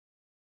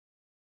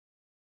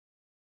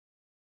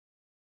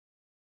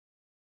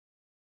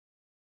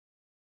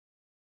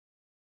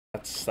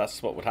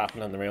That's what would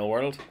happen in the real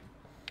world.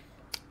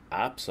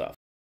 Absolutely.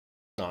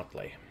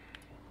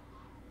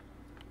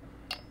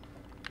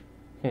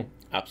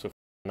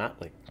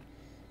 Absolutely.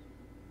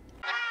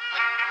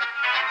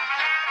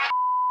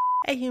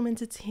 Hey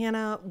humans, it's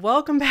Hannah.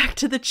 Welcome back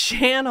to the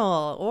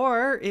channel.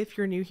 Or if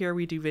you're new here,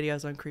 we do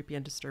videos on creepy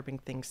and disturbing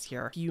things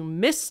here. If you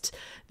missed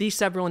these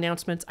several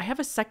announcements, I have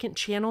a second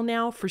channel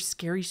now for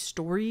scary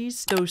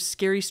stories. Those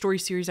scary story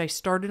series I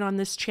started on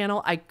this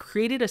channel, I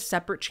created a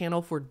separate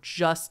channel for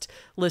just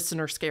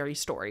listener scary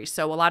stories.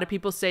 So a lot of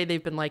people say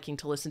they've been liking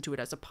to listen to it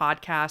as a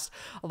podcast.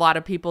 A lot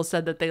of people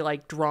said that they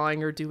like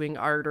drawing or doing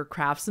art or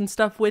crafts and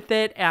stuff with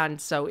it. And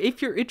so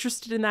if you're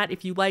interested in that,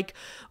 if you like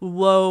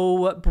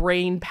low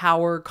brain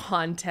power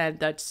content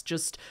that's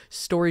just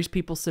stories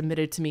people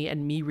submitted to me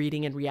and me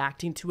reading and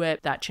reacting to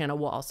it, that channel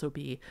will also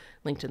be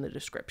linked in the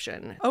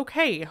description.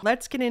 Okay,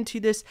 let's get into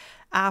this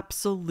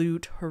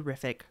absolute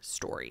horrific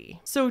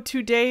story. So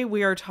today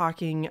we are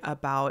talking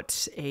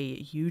about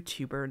a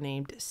YouTuber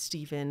named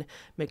Stephen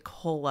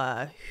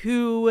McCullagh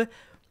who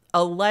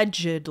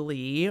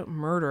allegedly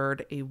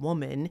murdered a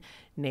woman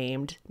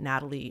named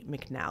Natalie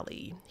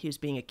McNally. He is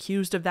being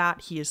accused of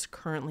that. He is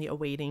currently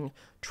awaiting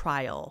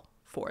trial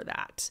for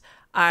that.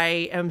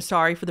 I am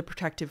sorry for the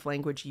protective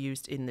language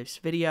used in this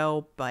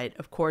video, but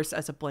of course,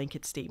 as a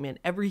blanket statement,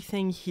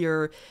 everything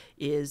here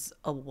is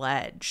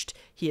alleged.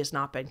 He has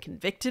not been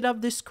convicted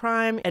of this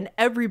crime, and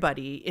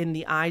everybody in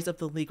the eyes of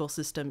the legal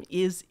system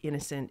is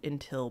innocent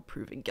until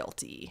proven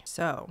guilty.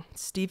 So,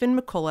 Stephen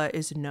McCullagh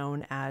is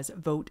known as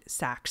Vote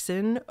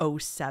Saxon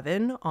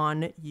 07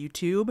 on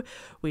YouTube,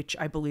 which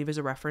I believe is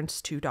a reference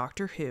to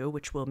Doctor Who,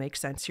 which will make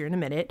sense here in a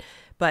minute,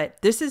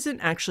 but this isn't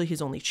actually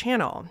his only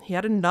channel. He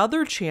had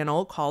another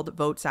channel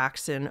called Vote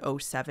Saxon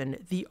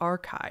 07 The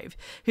Archive,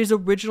 his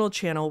original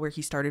channel where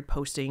he started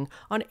posting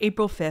on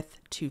April 5th,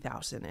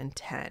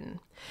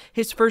 2010.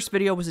 His first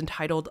video was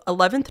entitled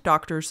 11th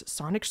Doctor's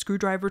Sonic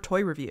Screwdriver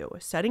Toy Review,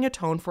 setting a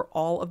tone for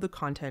all of the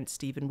content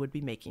Stephen would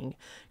be making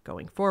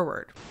going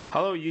forward.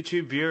 Hello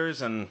YouTube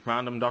viewers and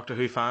random Doctor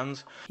Who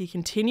fans. He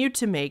continued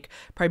to make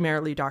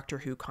primarily Doctor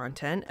Who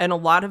content, and a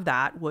lot of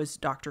that was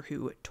Doctor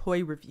Who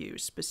toy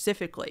reviews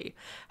specifically.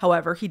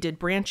 However, he did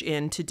branch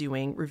into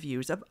doing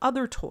reviews of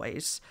other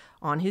toys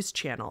on his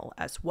channel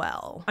as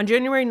well. On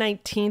January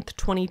 19th,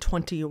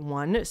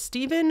 2021,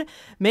 Stephen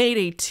made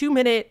a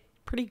 2-minute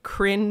pretty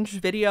cringe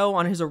video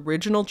on his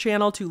original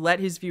channel to let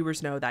his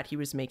viewers know that he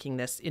was making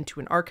this into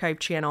an archive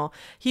channel.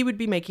 He would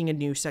be making a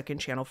new second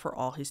channel for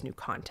all his new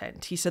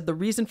content. He said the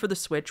reason for the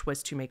switch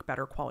was to make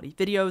better quality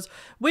videos,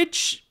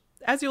 which,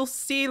 as you'll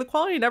see, the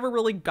quality never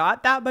really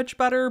got that much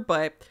better,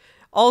 but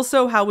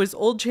also how his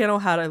old channel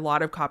had a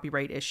lot of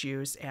copyright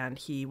issues and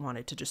he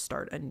wanted to just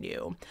start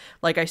anew.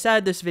 Like I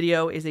said, this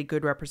video is a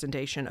good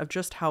representation of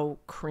just how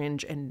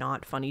cringe and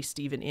not funny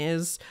Stephen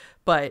is,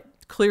 but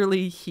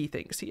clearly he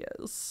thinks he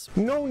is.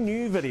 No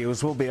new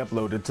videos will be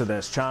uploaded to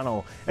this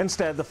channel.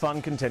 Instead, the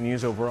fun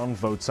continues over on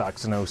Vote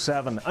Saxon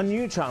 07, a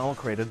new channel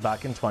created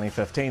back in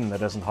 2015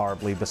 that isn't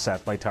horribly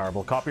beset by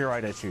terrible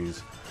copyright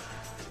issues.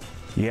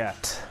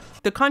 Yet.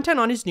 The content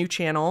on his new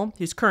channel,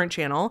 his current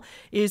channel,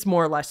 is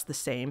more or less the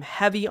same,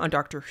 heavy on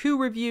Doctor Who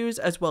reviews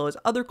as well as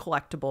other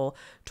collectible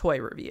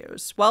toy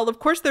reviews. While of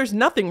course there's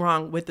nothing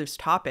wrong with this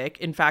topic,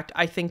 in fact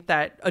I think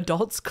that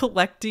adults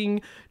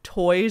collecting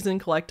toys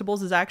and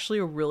collectibles is actually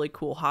a really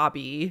cool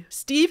hobby.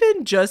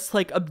 Stephen, just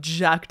like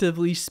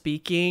objectively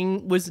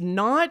speaking, was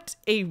not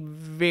a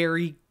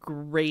very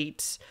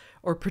great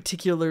or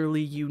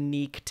particularly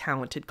unique,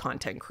 talented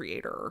content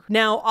creator.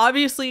 Now,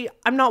 obviously,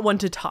 I'm not one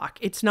to talk.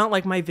 It's not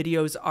like my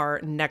videos are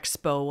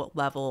Nexpo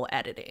level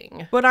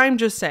editing. But I'm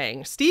just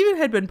saying, Stephen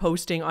had been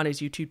posting on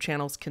his YouTube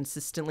channels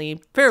consistently,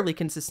 fairly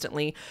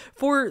consistently,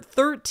 for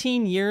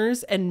 13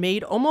 years and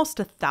made almost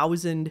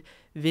 1,000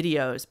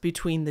 videos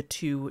between the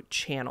two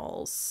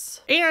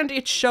channels. And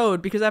it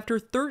showed because after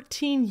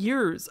 13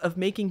 years of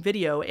making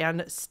video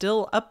and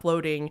still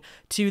uploading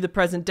to the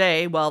present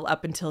day, well,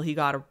 up until he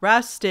got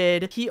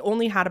arrested, he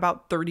only had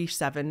about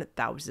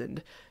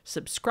 37,000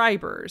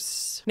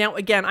 subscribers. Now,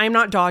 again, I'm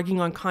not dogging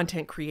on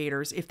content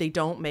creators if they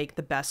don't make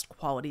the best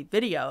quality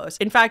videos.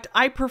 In fact,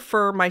 I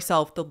prefer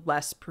myself the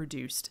less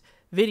produced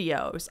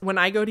videos. When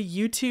I go to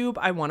YouTube,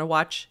 I want to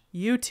watch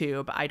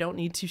YouTube. I don't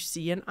need to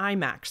see an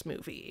IMAX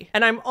movie.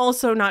 And I'm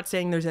also not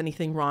saying there's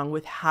anything wrong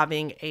with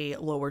having a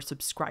lower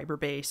subscriber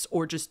base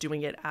or just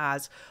doing it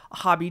as a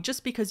hobby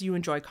just because you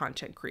enjoy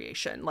content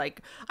creation.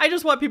 Like, I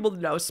just want people to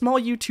know, small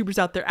YouTubers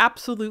out there,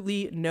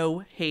 absolutely no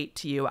hate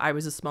to you. I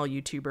was a small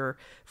YouTuber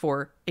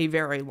for a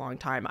very long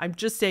time. I'm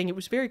just saying it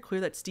was very clear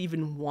that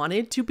Stephen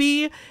wanted to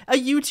be a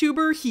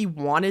YouTuber. He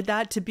wanted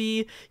that to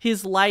be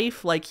his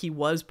life. Like, he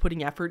was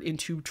putting effort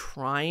into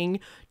trying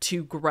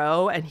to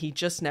grow and he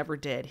just never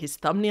did. His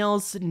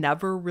thumbnails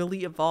never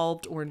really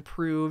evolved or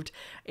improved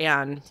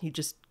and he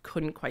just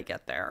couldn't quite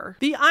get there.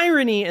 The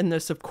irony in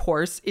this, of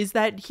course, is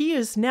that he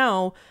is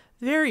now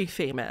very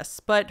famous,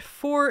 but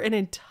for an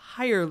entire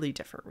entirely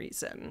different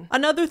reason.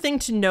 Another thing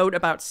to note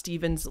about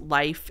Stephen's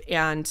life,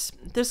 and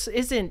this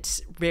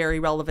isn't very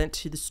relevant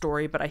to the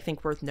story, but I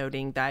think worth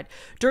noting, that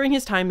during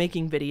his time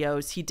making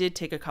videos, he did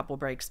take a couple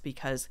breaks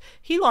because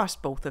he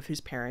lost both of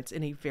his parents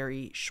in a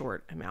very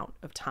short amount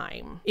of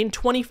time. In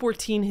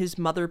 2014, his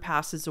mother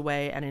passes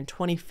away, and in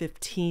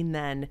 2015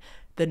 then,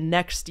 the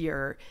next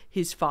year,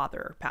 his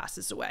father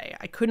passes away.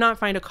 I could not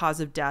find a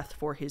cause of death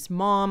for his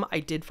mom. I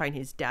did find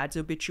his dad's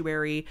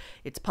obituary.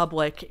 It's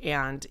public,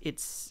 and it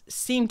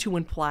seemed to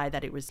imply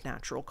that it was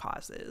natural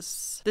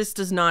causes. This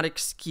does not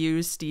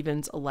excuse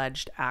Stephen's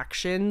alleged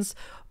actions,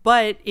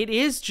 but it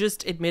is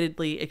just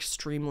admittedly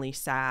extremely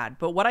sad.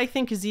 But what I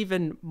think is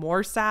even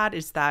more sad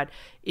is that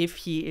if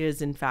he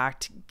is in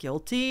fact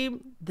guilty,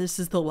 this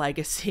is the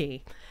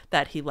legacy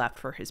that he left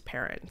for his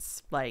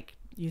parents. Like,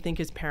 you think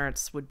his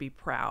parents would be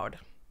proud.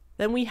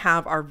 Then we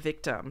have our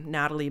victim,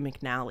 Natalie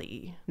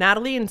McNally.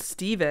 Natalie and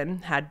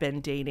Stephen had been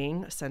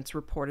dating since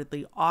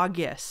reportedly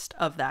August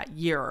of that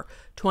year,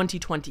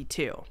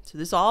 2022. So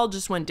this all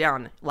just went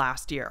down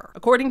last year.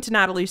 According to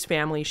Natalie's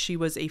family, she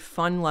was a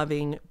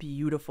fun-loving,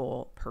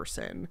 beautiful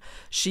person.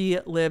 She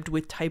lived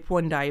with type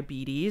 1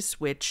 diabetes,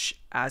 which,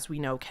 as we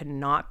know,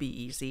 cannot be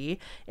easy,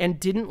 and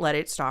didn't let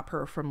it stop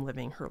her from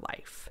living her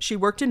life. She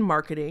worked in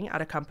marketing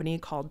at a company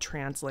called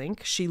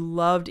TransLink. She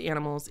loved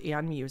animals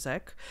and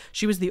music.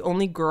 She was the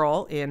only girl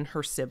in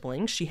her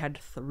siblings. She had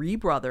 3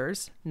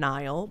 brothers,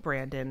 Niall,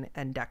 Brandon,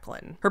 and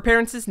Declan. Her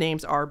parents'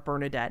 names are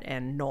Bernadette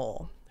and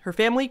Noel. Her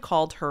family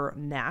called her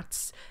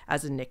Nats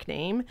as a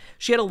nickname.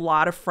 She had a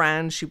lot of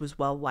friends. She was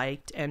well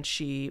liked, and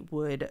she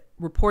would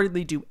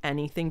reportedly do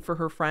anything for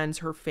her friends,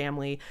 her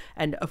family,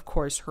 and of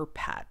course her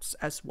pets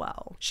as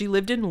well. She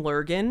lived in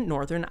Lurgan,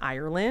 Northern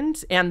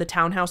Ireland, and the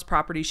townhouse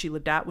property she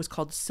lived at was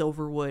called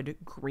Silverwood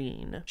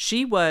Green.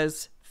 She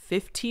was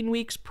 15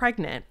 weeks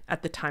pregnant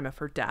at the time of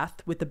her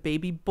death with a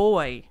baby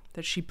boy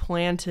that she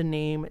planned to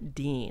name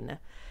Dean.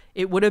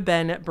 It would have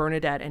been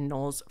Bernadette and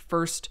Noel's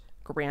first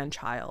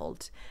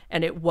grandchild,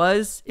 and it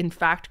was in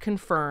fact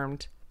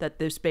confirmed that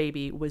this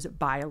baby was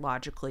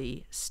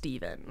biologically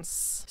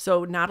Stephen's.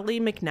 So Natalie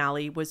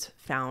McNally was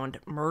found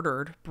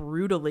murdered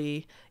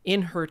brutally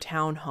in her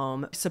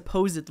townhome,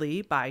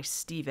 supposedly by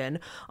Stephen,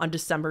 on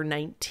December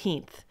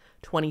 19th,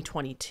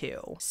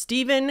 2022.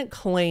 Stephen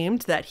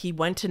claimed that he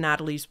went to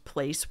Natalie's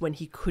place when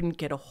he couldn't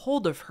get a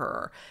hold of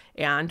her,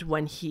 and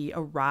when he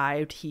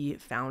arrived, he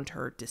found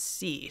her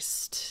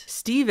deceased.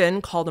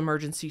 Stephen called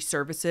emergency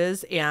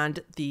services,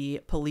 and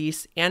the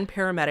police and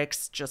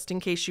paramedics, just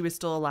in case she was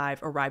still alive,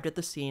 arrived at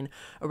the scene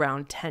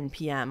around 10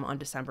 p.m. on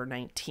December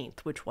 19th,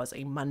 which was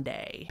a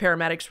Monday.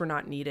 Paramedics were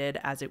not needed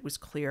as it was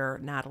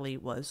clear Natalie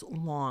was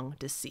long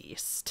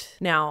deceased.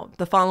 Now,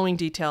 the following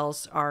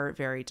details are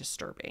very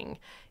disturbing.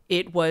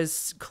 It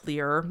was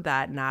clear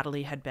that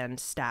Natalie had been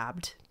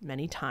stabbed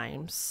many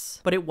times,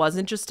 but it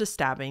wasn't just a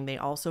stabbing. They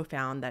also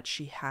found that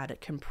she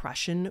had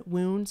compression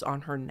wounds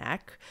on her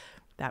neck.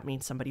 That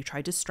means somebody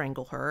tried to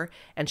strangle her.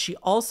 And she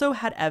also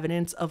had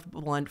evidence of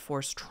blunt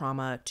force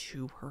trauma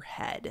to her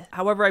head.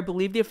 However, I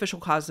believe the official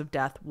cause of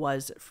death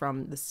was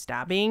from the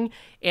stabbing,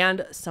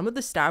 and some of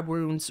the stab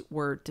wounds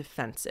were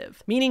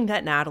defensive, meaning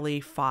that Natalie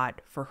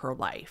fought for her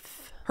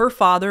life. Her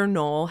father,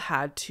 Noel,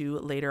 had to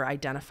later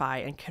identify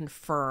and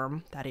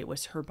confirm that it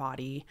was her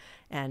body,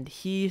 and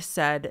he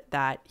said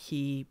that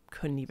he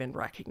couldn't even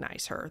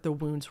recognize her. The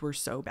wounds were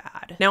so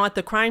bad. Now, at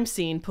the crime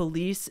scene,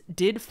 police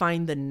did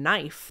find the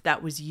knife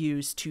that was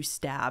used to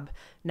stab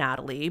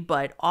Natalie,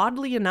 but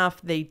oddly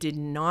enough, they did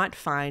not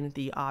find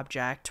the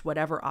object,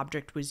 whatever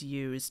object was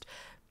used,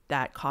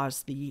 that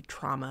caused the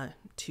trauma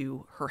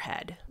to her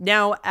head.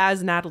 Now,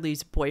 as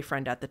Natalie's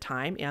boyfriend at the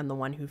time and the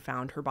one who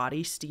found her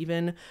body,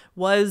 Stephen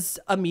was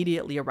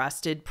immediately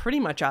arrested pretty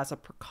much as a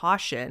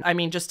precaution. I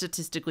mean, just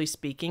statistically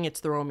speaking,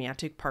 it's the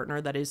romantic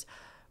partner that is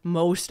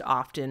most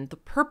often the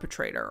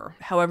perpetrator.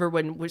 However,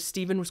 when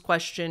Stephen was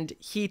questioned,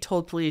 he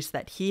told police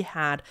that he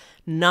had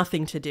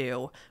nothing to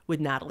do with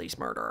Natalie's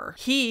murder.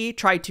 He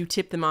tried to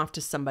tip them off to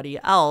somebody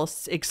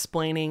else,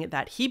 explaining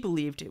that he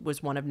believed it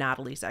was one of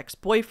Natalie's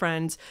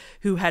ex-boyfriends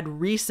who had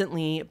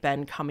recently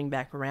been coming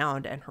back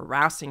around and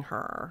harassing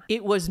her.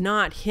 It was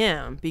not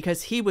him,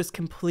 because he was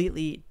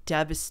completely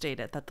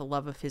devastated that the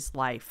love of his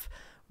life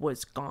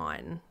was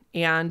gone.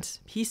 And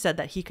he said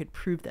that he could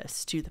prove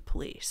this to the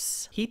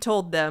police. He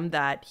told them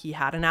that he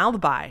had an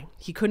alibi.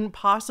 He couldn't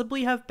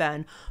possibly have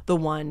been the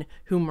one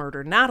who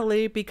murdered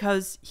Natalie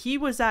because he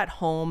was at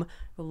home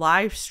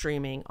live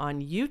streaming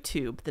on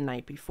YouTube the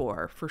night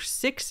before for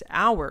 6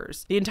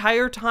 hours. The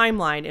entire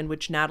timeline in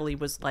which Natalie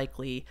was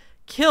likely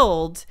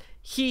killed,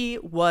 he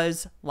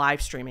was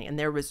live streaming, and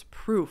there was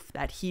proof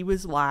that he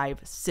was live,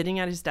 sitting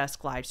at his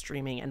desk live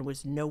streaming, and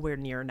was nowhere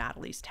near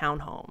Natalie's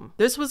townhome.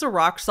 This was a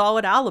rock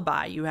solid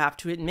alibi, you have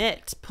to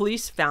admit.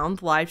 Police found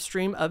the live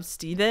stream of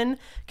Stephen,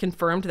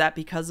 confirmed that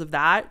because of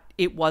that,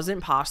 it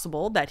wasn't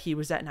possible that he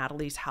was at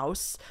Natalie's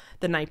house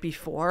the night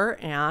before,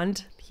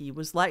 and he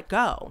was let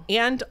go.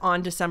 And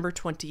on December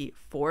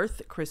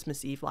 24th,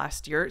 Christmas Eve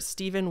last year,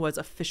 Stephen was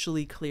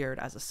officially cleared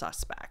as a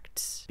suspect.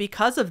 act.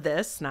 Because of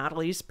this,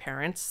 Natalie's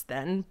parents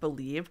then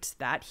believed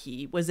that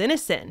he was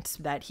innocent,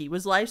 that he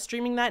was live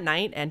streaming that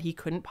night and he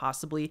couldn't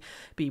possibly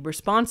be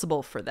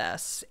responsible for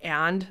this.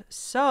 And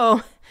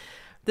so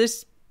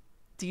this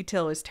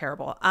detail is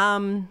terrible.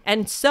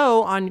 And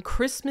so on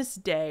Christmas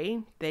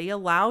Day, they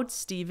allowed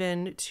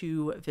Stephen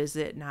to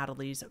visit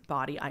Natalie's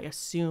body. I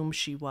assume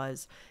she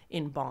was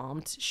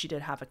embalmed. She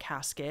did have a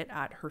casket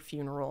at her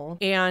funeral.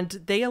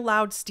 And they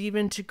allowed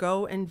Stephen to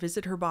go and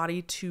visit her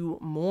body to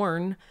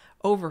mourn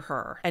over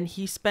her. And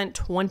he spent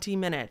 20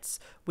 minutes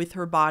with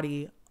her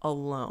body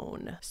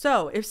alone.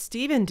 So if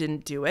Stephen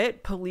didn't do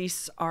it,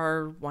 police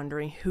are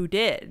wondering who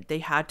did. They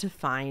had to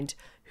find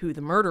who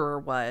the murderer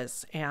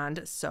was,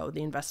 and so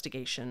the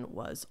investigation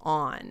was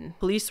on.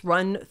 Police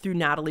run through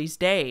Natalie's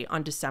day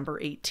on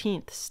December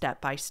 18th, step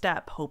by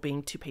step,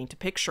 hoping to paint a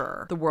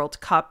picture. The World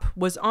Cup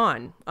was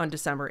on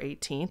December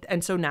 18th,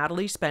 and so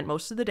Natalie spent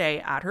most of the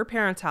day at her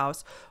parents'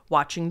 house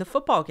watching the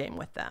football game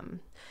with them.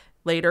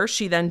 Later,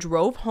 she then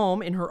drove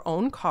home in her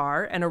own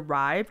car and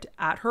arrived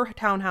at her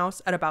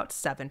townhouse at about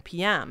 7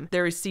 p.m.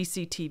 There is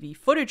CCTV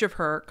footage of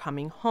her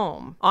coming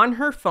home. On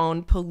her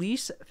phone,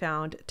 police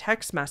found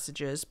text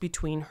messages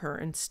between her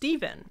and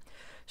Stephen.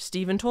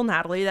 Stephen told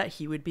Natalie that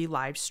he would be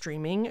live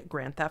streaming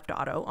Grand Theft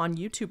Auto on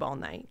YouTube all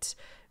night,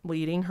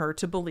 leading her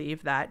to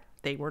believe that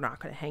they were not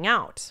going to hang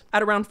out.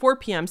 At around 4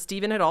 p.m.,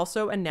 Stephen had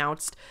also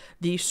announced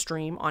the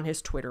stream on his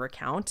Twitter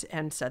account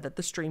and said that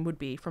the stream would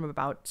be from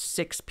about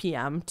 6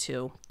 p.m.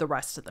 to the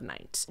rest of the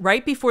night.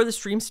 Right before the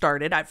stream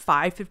started at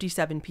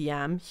 5:57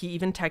 p.m., he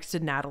even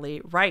texted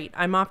Natalie, "Right,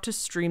 I'm off to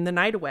stream the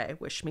night away.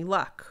 Wish me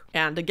luck."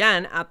 And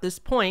again, at this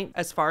point,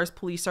 as far as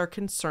police are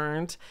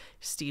concerned,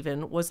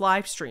 Stephen was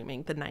live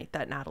streaming the night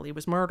that Natalie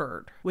was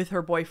murdered. With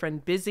her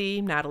boyfriend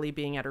busy, Natalie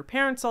being at her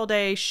parents all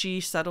day,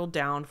 she settled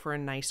down for a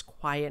nice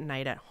quiet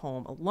night at home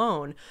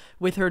alone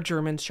with her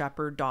German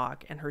Shepherd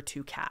dog and her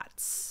 2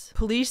 cats.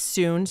 Police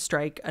soon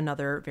strike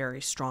another very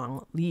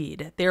strong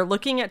lead. They're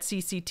looking at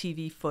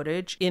CCTV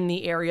footage in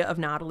the area of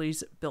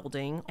Natalie's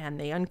building, and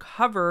they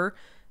uncover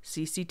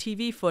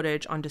CCTV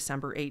footage on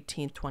December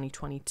 18th,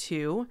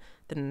 2022,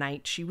 the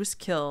night she was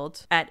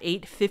killed. At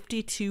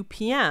 8:52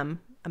 p.m.,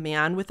 a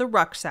man with a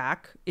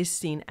rucksack is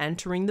seen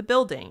entering the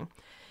building.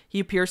 He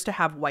appears to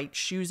have white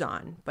shoes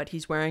on, but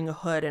he's wearing a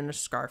hood and a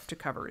scarf to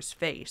cover his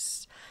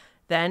face.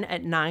 Then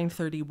at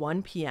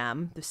 9:31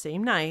 p.m. the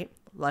same night,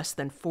 less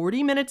than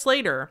 40 minutes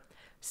later,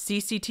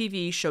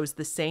 CCTV shows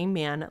the same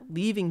man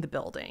leaving the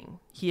building.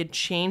 He had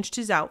changed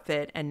his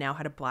outfit and now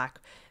had a black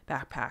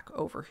backpack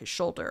over his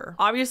shoulder.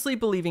 Obviously,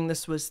 believing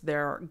this was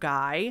their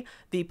guy,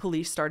 the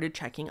police started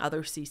checking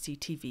other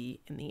CCTV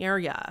in the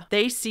area.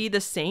 They see the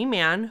same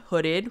man,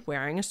 hooded,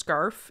 wearing a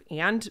scarf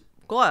and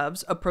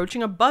gloves,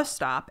 approaching a bus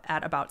stop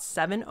at about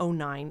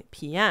 7:09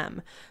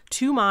 p.m.,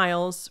 2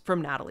 miles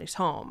from Natalie's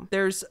home.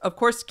 There's, of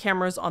course,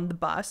 cameras on the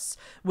bus,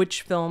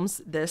 which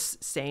films this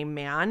same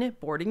man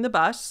boarding the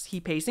bus.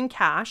 He pays in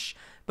cash,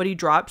 but he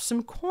drops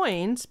some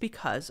coins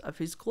because of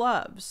his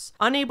gloves.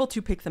 Unable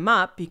to pick them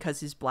up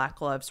because his black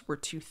gloves were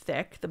too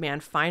thick, the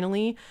man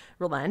finally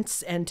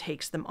relents and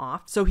takes them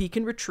off so he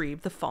can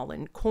retrieve the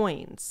fallen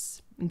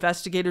coins.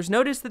 Investigators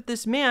notice that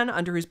this man,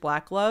 under his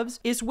black gloves,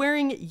 is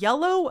wearing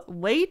yellow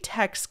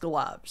latex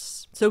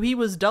gloves. So he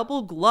was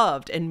double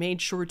gloved and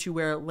made sure to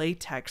wear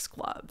latex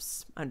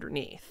gloves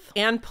underneath.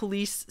 And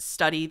police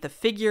study the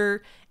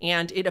figure,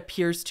 and it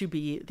appears to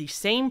be the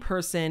same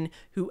person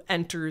who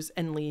enters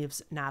and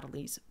leaves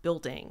Natalie's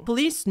building.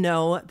 Police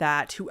know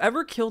that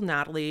whoever killed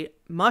Natalie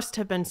must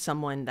have been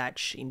someone that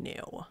she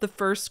knew. The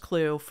first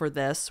clue for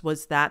this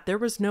was that there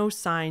was no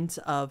signs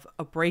of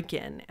a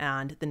break-in,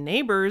 and the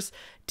neighbors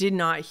did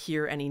not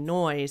hear any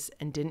noise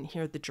and didn't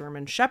hear the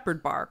German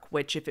Shepherd bark,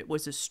 which if it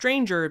was a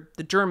stranger,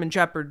 the German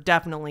Shepherd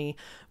definitely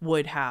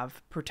would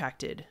have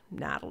protected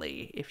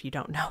Natalie. If you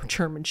don't know,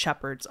 German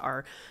Shepherds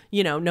are,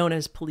 known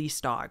as police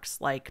dogs.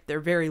 Like,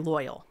 they're very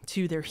loyal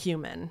to their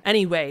human.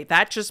 Anyway,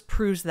 that just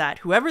proves that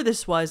whoever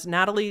this was,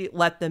 Natalie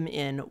let them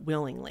in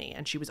willingly,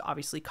 and she was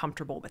obviously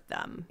comfortable with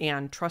them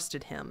and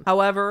trusted him.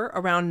 However,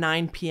 around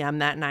 9 p.m.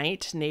 that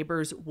night,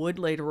 neighbors would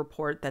later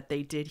report that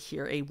they did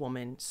hear a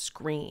woman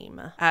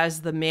scream.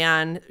 As the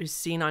man is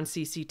seen on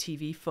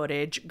CCTV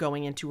footage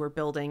going into her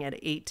building at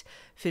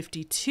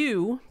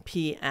 8:52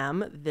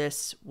 p.m.,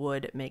 this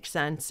would make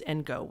sense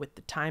and go with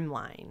the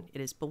timeline.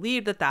 It is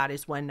believed that that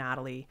is when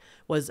Natalie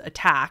was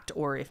attacked,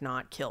 or if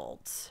not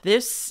killed.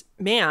 This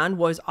man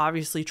was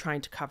obviously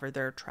trying to cover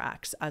their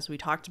tracks. As we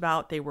talked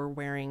about, they were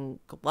wearing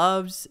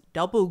gloves,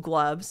 double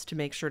gloves, to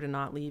make sure to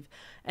not leave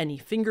any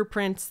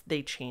fingerprints.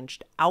 They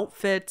changed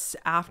outfits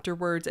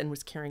afterwards and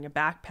was carrying a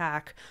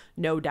backpack,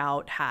 no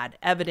doubt had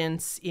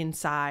evidence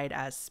inside,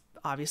 as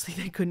obviously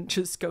they couldn't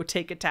just go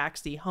take a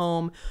taxi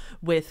home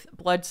with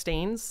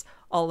bloodstains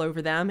all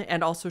over them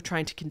and also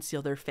trying to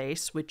conceal their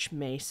face, which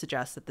may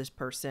suggest that this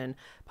person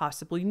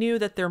possibly knew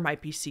that there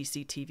might be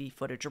CCTV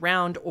footage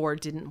around or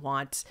didn't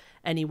want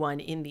anyone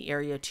in the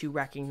area to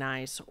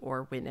recognize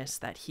or witness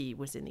that he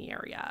was in the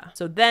area.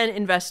 So then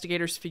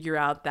investigators figure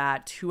out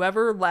that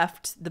whoever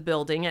left the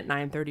building at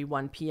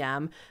 9:31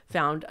 p.m.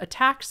 found a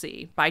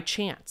taxi by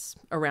chance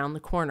around the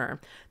corner.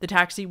 The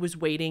taxi was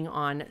waiting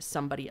on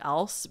somebody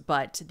else,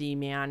 but the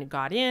man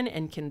got in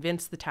and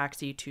convinced the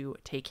taxi to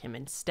take him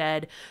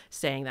instead,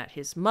 saying that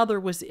his mother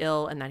was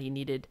ill and that he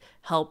needed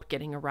help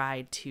getting a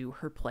ride to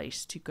her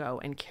place to go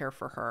and care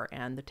for her,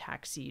 and the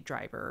taxi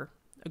driver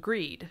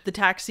agreed. The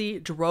taxi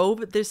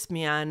drove this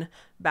man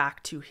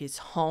back to his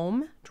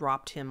home,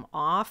 dropped him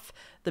off.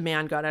 The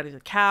man got out of the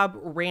cab,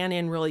 ran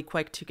in really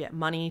quick to get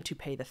money to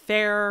pay the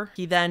fare.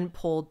 He then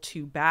pulled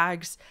 2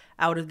 bags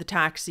out of the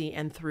taxi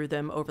and threw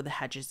them over the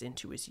hedges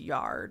into his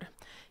yard.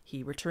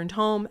 He returned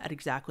home at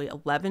exactly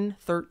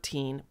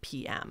 11:13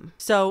 p.m.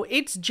 So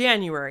it's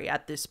January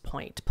at this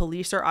point.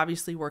 Police are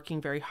obviously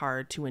working very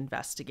hard to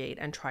investigate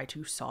and try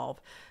to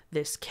solve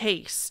this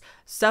case.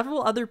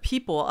 Several other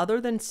people, other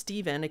than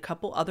Stephen, a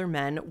couple other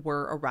men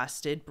were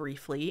arrested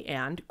briefly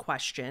and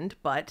questioned,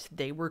 but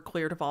they were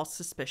cleared of all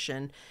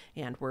suspicion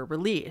and were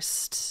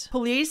released.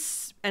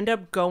 Police end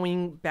up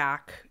going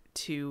back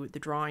to the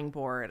drawing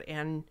board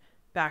and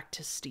back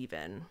to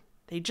Stephen.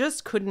 They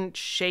just couldn't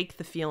shake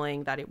the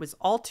feeling that it was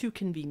all too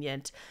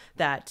convenient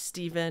that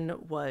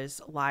Stephen was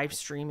live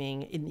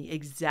streaming in the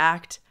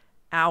exact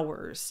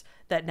hours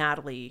that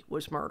Natalie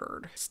was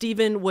murdered.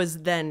 Stephen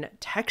was then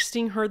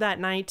texting her that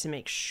night to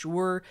make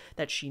sure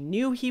that she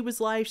knew he was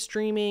live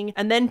streaming,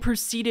 and then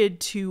proceeded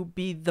to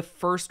be the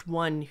first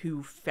one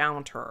who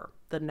found her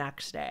the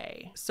next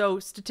day. So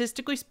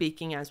statistically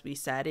speaking, as we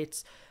said,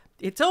 it's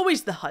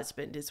always the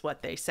husband is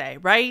what they say,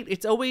 right?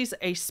 It's always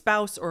a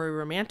spouse or a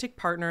romantic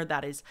partner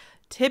that is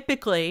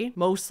typically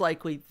most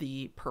likely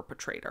the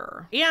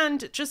perpetrator.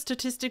 And just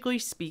statistically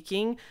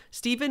speaking,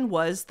 Stephen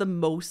was the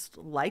most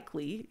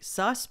likely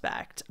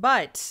suspect.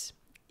 But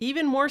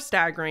even more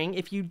staggering,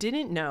 if you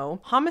didn't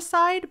know,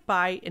 homicide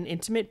by an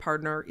intimate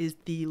partner is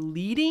the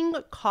leading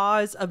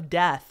cause of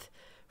death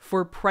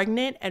for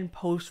pregnant and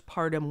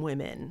postpartum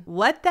women.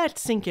 Let that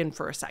sink in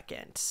for a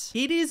second.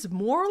 It is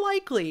more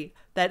likely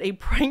that a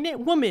pregnant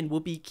woman will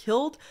be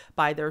killed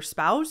by their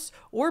spouse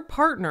or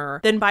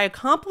partner than by a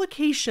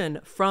complication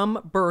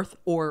from birth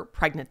or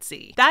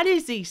pregnancy. That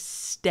is a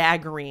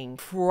staggering,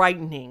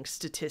 frightening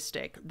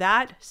statistic.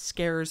 That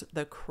scares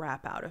the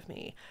crap out of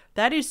me.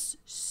 That is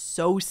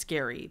so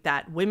scary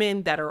that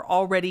women that are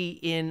already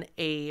in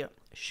a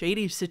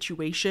shady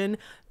situation,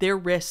 their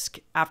risk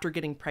after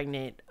getting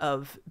pregnant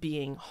of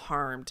being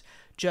harmed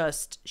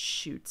just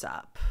shoots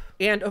up.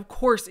 And of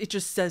course, it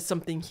just says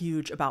something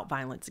huge about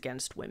violence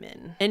against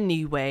women.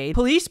 Anyway,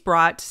 police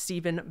brought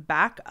Stephen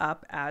back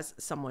up as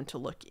someone to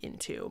look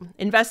into.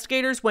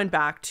 Investigators went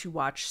back to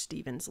watch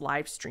Stephen's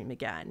live stream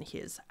again,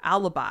 his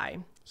alibi.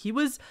 He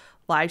was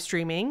live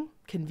streaming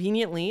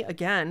conveniently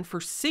again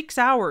for 6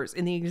 hours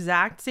in the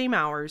exact same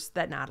hours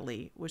that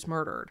Natalie was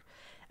murdered.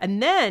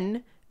 And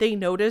then they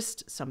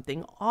noticed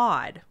something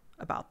odd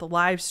about the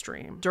live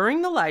stream.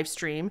 During the live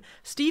stream,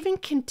 Stephen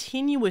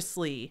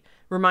continuously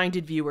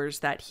reminded viewers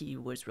that he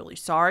was really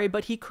sorry,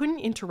 but he couldn't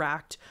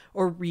interact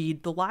or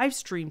read the live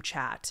stream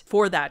chat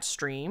for that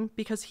stream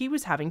because he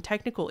was having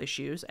technical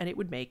issues and it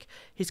would make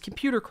his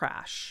computer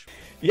crash.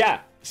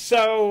 Yeah,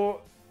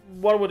 so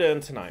what are we doing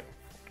tonight?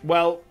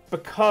 Well,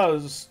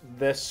 because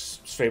this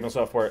streaming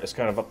software is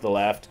kind of up the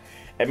left,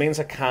 it means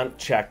I can't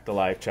check the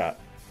live chat,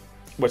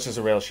 which is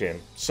a real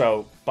shame.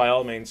 So, by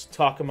all means,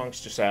 talk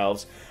amongst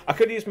yourselves. I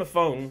could use my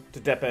phone to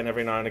dip in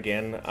every now and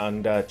again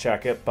and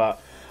check it, but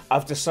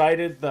I've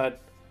decided that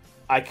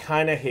I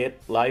kind of hate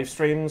live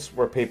streams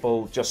where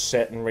people just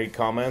sit and read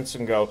comments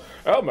and go,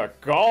 "Oh my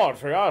god,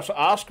 yes,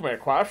 ask me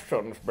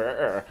questions,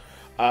 better."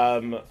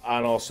 And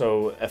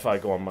also, if I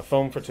go on my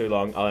phone for too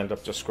long, I'll end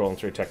up just scrolling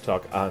through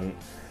TikTok, and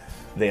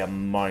the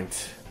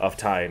amount of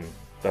time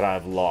that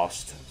I've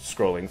lost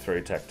scrolling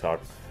through TikTok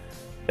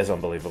is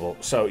unbelievable.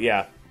 So,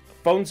 yeah.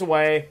 Phone's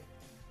away.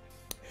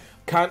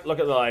 Can't look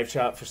at the live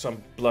chat for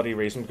some bloody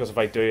reason, because if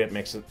I do, it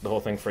makes the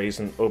whole thing freeze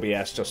and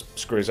OBS just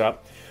screws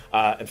up.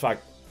 In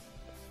fact,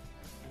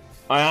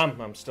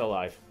 I'm still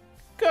live.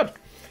 Good.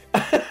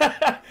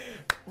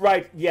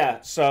 Right, yeah,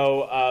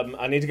 so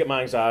I need to get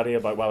my anxiety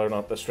about whether or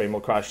not the stream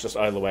will crash just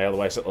out of the way,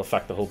 otherwise it'll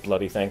affect the whole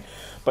bloody thing.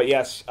 But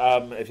yes,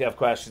 if you have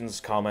questions,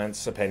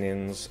 comments,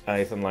 opinions,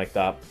 anything like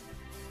that,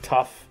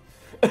 tough.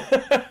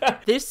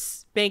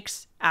 This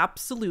makes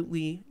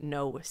absolutely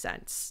no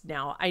sense.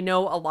 Now, I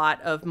know a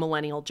lot of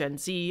millennial Gen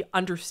Z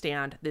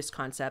understand this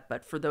concept,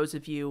 but for those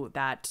of you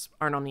that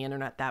aren't on the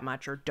internet that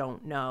much or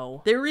don't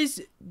know, there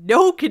is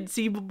no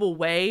conceivable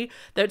way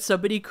that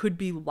somebody could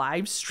be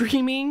live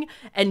streaming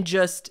and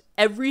just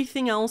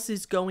everything else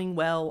is going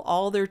well,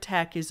 all their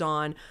tech is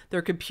on,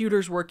 their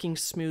computer's working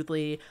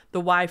smoothly, the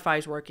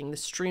Wi-Fi's working, the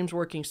stream's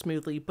working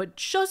smoothly, but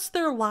just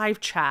their live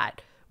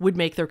chat would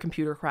make their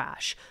computer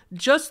crash.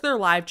 Just their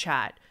live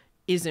chat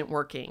isn't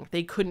working.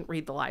 They couldn't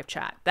read the live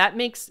chat. That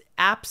makes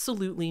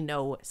absolutely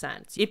no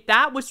sense. If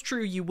that was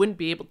true, you wouldn't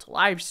be able to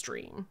live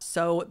stream.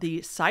 So the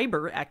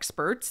cyber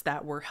experts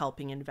that were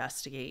helping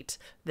investigate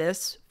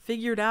this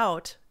figured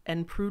out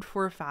and proved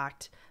for a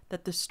fact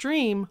that the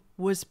stream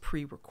was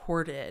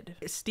pre-recorded.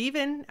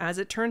 Stephen, as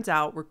it turns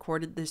out,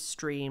 recorded this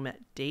stream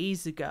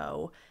days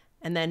ago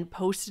and then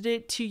posted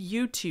it to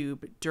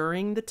YouTube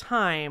during the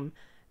time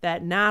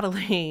that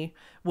Natalie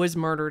was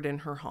murdered in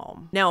her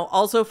home. Now,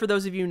 also for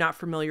those of you not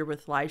familiar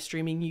with live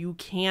streaming, you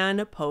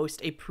can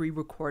post a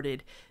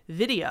pre-recorded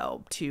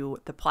video to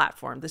the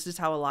platform. This is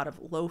how a lot of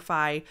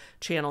lo-fi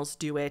channels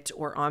do it,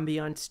 or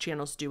ambiance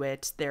channels do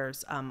it.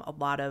 There's a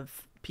lot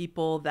of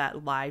people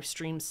that live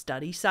stream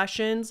study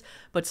sessions,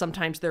 but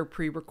sometimes they're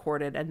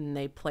pre-recorded and then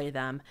they play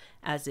them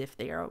as if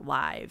they are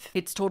live.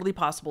 It's totally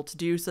possible to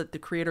do so that the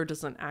creator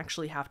doesn't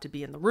actually have to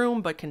be in the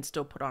room, but can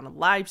still put on a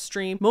live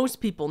stream.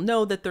 Most people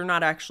know that they're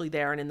not actually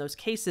there, and in those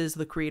cases,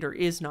 the creator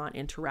is not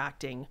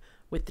interacting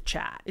with the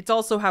chat. It's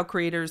also how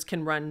creators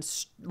can run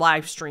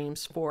live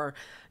streams for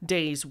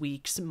days,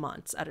 weeks,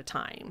 months at a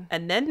time.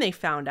 And then they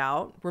found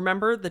out,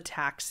 remember the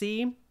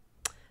taxi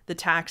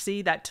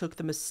that took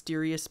the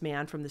mysterious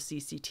man from the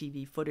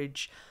CCTV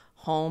footage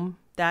home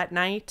that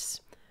night?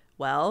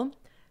 Well,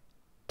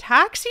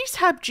 taxis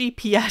have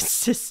GPS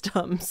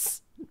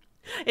systems.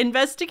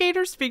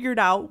 Investigators figured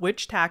out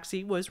which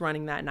taxi was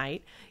running that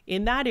night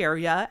in that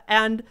area,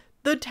 and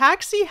the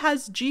taxi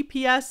has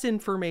GPS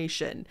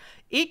information.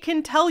 It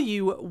can tell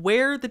you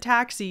where the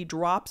taxi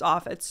drops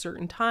off at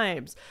certain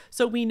times.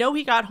 So we know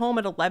he got home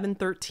at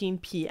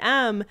 11:13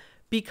 p.m.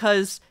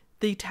 because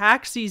the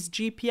taxi's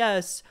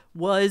GPS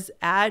was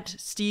at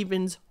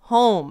Stephen's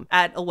home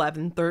at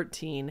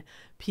 11:13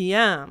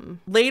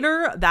 p.m.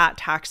 Later, that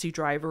taxi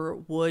driver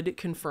would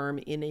confirm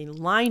in a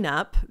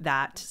lineup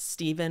that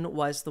Stephen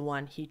was the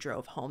one he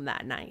drove home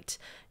that night.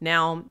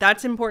 Now,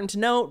 that's important to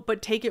note,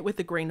 but take it with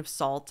a grain of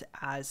salt,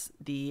 as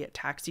the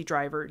taxi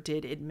driver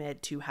did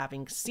admit to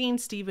having seen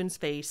Stephen's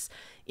face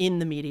in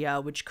the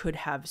media, which could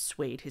have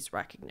swayed his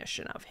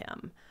recognition of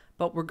him.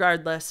 But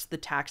regardless, the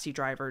taxi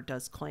driver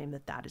does claim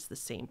that that is the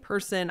same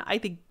person. I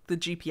think the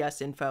GPS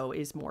info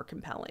is more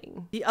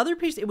compelling. The other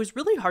piece, it was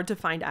really hard to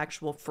find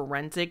actual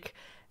forensic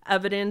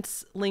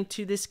evidence linked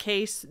to this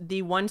case.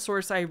 The one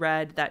source I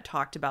read that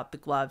talked about the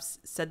gloves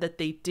said that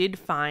they did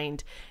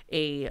find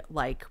a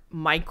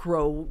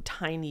micro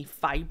tiny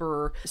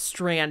fiber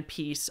strand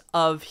piece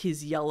of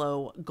his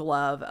yellow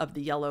glove, of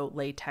the yellow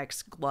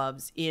latex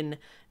gloves in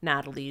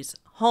Natalie's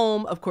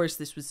home. Of course,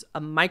 this was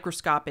a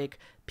microscopic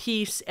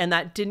piece, and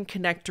that didn't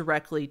connect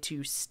directly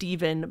to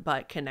Stephen,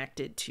 but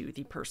connected to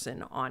the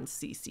person on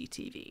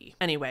CCTV.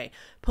 Anyway,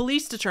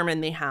 police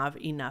determined they have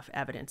enough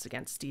evidence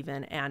against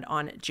Stephen, and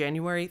on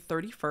January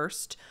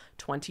 31st,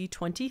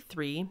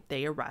 2023,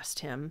 they arrest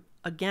him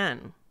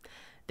again.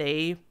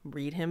 They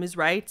read him his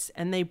rights,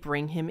 and they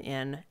bring him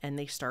in, and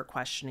they start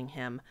questioning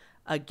him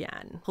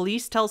again.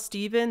 Police tell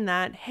Stephen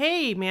that,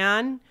 hey,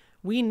 man,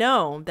 we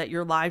know that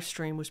your live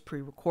stream was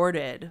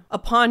pre-recorded.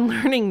 Upon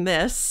learning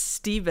this,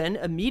 Stephen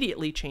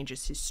immediately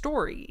changes his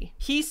story.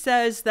 He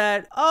says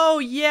that, oh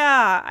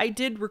yeah, I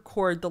did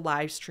record the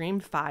live stream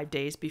 5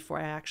 days before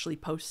I actually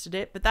posted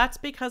it, but that's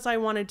because I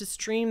wanted to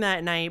stream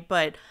that night,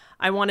 but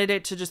I wanted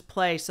it to just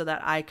play so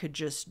that I could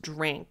just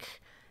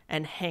drink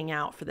and hang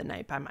out for the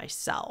night by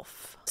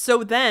myself.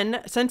 So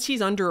then, since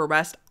he's under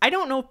arrest, I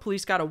don't know if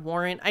police got a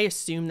warrant. I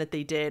assume that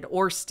they did,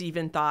 or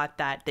Stephen thought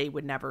that they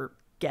would never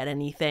get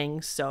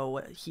anything,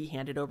 so he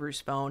handed over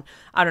his phone.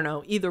 I don't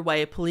know. Either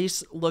way,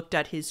 police looked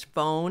at his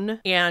phone,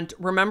 and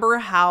remember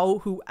how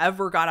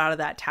whoever got out of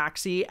that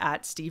taxi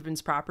at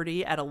Stephen's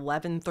property at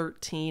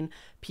 11:13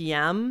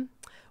 p.m.?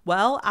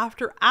 Well,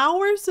 after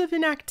hours of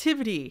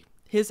inactivity,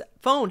 his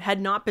phone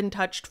had not been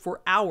touched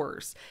for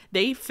hours.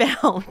 They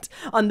found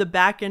on the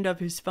back end of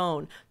his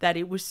phone that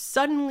it was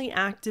suddenly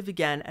active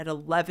again at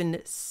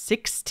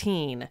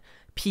 11:16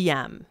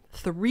 p.m.,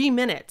 3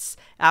 minutes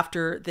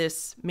after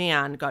this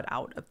man got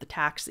out of the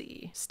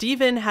taxi.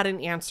 Stephen had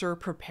an answer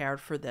prepared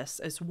for this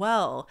as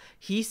well.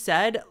 He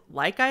said,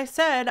 like I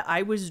said,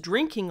 I was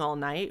drinking all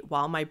night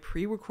while my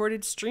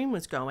pre-recorded stream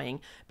was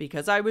going.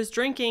 Because I was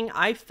drinking,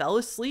 I fell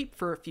asleep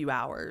for a few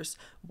hours.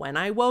 When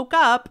I woke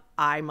up,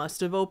 I must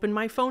have opened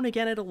my phone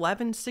again at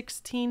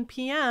 11:16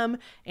 p.m.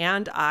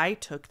 and I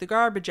took the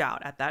garbage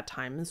out at that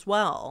time as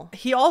well.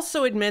 He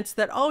also admits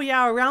that, oh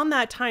yeah, around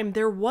that time,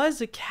 there was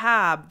a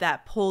cab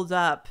that pulled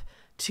up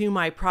to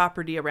my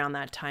property around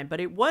that time, but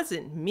it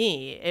wasn't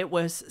me, it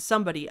was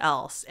somebody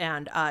else.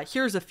 And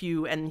here's a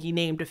few, and he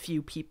named a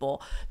few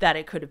people that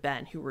it could have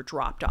been who were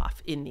dropped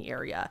off in the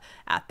area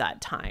at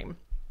that time.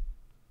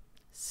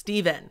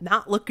 Stephen,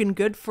 not looking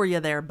good for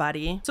you there,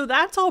 buddy. So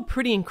that's all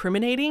pretty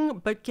incriminating,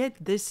 but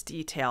get this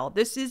detail.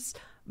 This is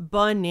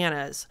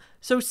bananas.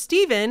 So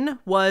Stephen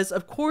was,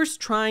 of course,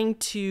 trying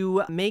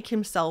to make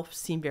himself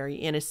seem very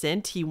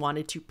innocent. He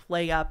wanted to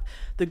play up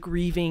the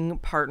grieving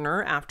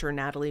partner after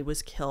Natalie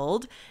was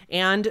killed.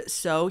 And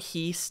so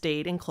he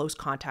stayed in close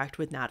contact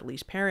with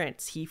Natalie's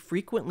parents. He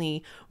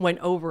frequently went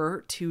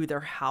over to their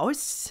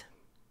house,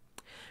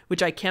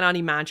 which I cannot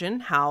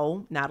imagine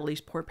how Natalie's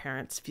poor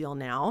parents feel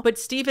now. But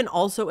Stephen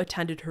also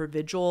attended her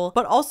vigil,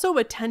 but also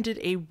attended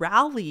a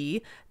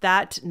rally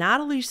that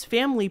Natalie's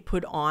family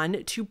put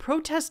on to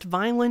protest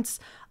violence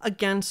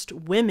against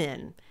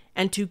women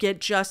and to get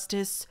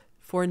justice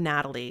for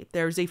Natalie.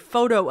 There's a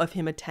photo of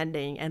him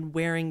attending and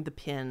wearing the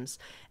pins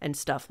and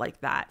stuff like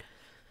that.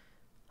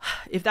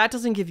 If that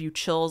doesn't give you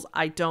chills,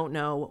 I don't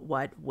know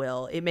what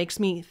will. It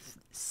makes me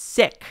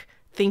sick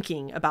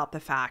thinking about the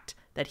fact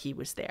that he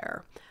was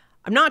there.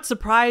 I'm not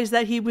surprised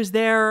that he was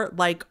there.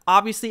 Like,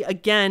 obviously,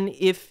 again,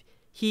 if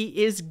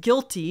he is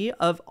guilty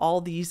of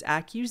all these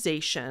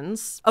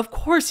accusations, of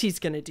course he's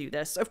going to do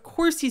this. Of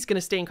course he's going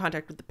to stay in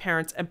contact with the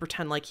parents and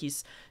pretend like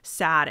he's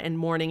sad and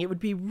mourning. It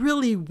would be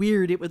really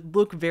weird. It would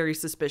look very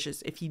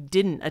suspicious if he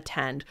didn't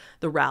attend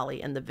the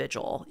rally and the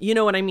vigil. You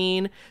know what I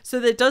mean? So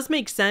that does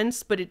make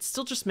sense, but it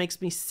still just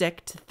makes me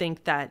sick to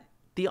think that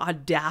the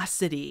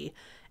audacity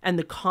and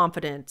the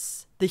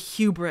confidence, the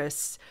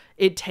hubris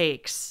it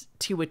takes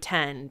to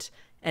attend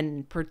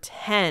and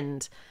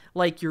pretend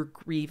like you're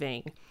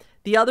grieving.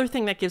 The other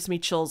thing that gives me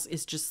chills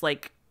is just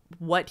like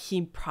what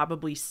he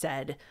probably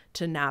said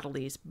to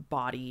Natalie's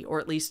body, or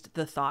at least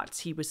the thoughts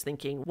he was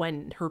thinking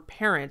when her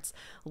parents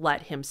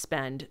let him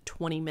spend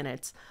 20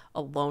 minutes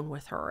alone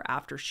with her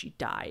after she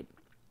died.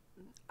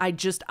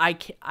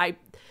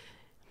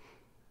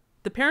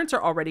 The parents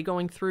are already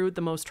going through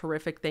the most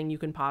horrific thing you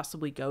can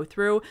possibly go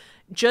through.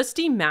 Just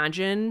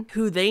imagine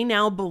who they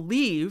now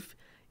believe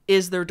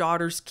is their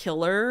daughter's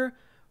killer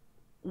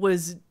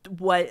was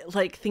what,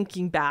 like,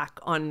 thinking back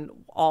on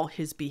all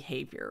his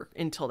behavior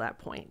until that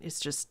point is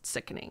just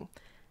sickening.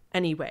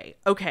 Anyway,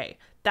 okay,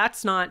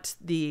 that's not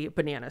the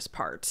bananas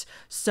part.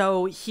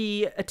 So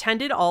he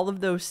attended all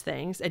of those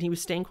things and he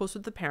was staying close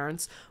with the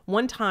parents.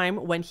 One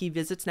time when he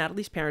visits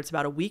Natalie's parents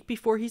about a week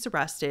before he's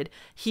arrested,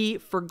 he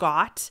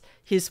forgot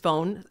his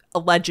phone,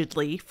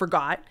 allegedly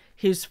forgot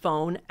his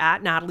phone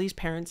at Natalie's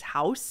parents'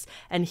 house,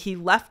 and he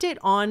left it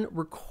on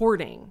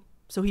recording.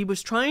 So he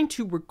was trying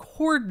to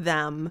record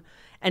them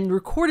and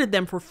recorded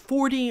them for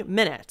 40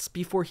 minutes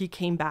before he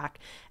came back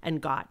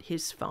and got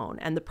his phone.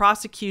 And the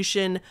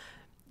prosecution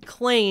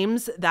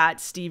claims that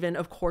Stephen,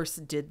 of course,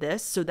 did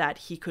this so that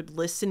he could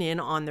listen in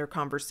on their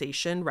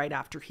conversation right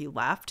after he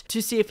left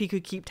to see if he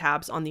could keep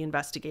tabs on the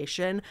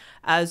investigation,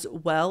 as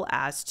well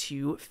as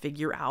to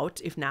figure out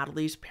if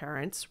Natalie's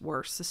parents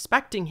were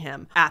suspecting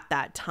him at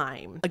that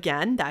time.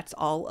 Again, that's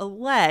all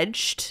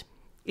alleged.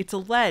 It's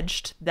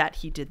alleged that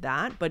he did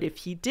that, but if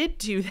he did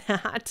do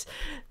that,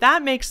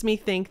 that makes me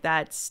think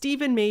that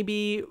Stephen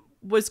maybe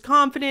was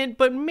confident,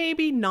 but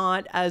maybe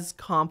not as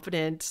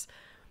confident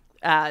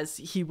as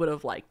he would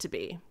have liked to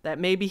be. That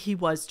maybe he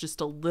was just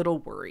a little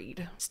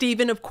worried.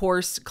 Stephen, of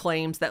course,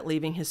 claims that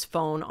leaving his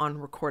phone on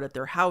record at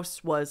their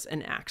house was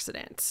an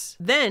accident.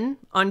 Then,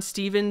 on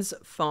Stephen's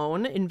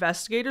phone,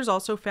 investigators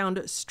also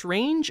found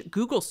strange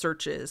Google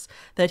searches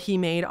that he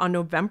made on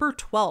November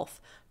 12th,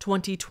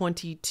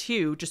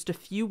 2022, just a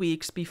few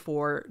weeks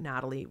before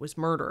Natalie was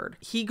murdered.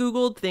 He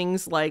Googled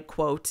things like,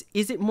 quote,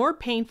 "Is it more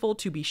painful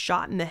to be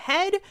shot in the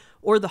head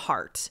or the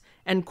heart?"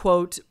 And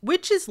quote,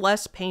 "Which is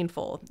less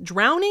painful,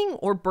 drowning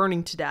or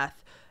burning to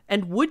death?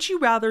 And would you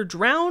rather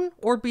drown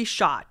or be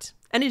shot?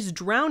 And is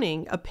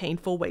drowning a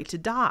painful way to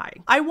die?"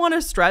 I want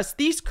to stress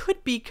these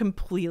could be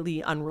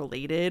completely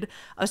unrelated,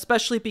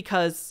 especially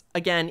because,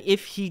 again,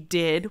 if he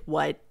did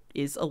what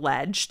is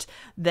alleged,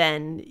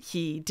 then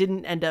he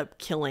didn't end up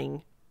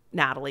killing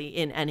Natalie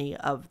in any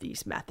of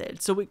these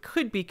methods. So it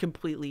could be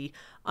completely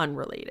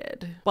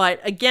unrelated. But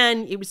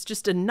again, it was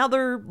just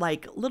another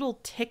like little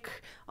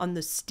tick on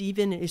the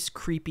Stephen is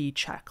creepy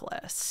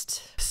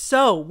checklist.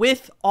 So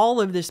with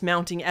all of this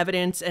mounting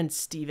evidence and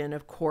Stephen,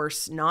 of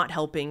course, not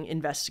helping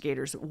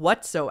investigators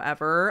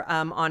whatsoever,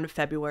 on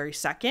February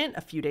 2nd,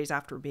 a few days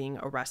after being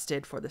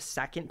arrested for the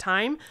second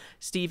time,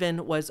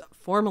 Stephen was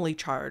formally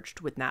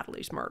charged with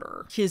Natalie's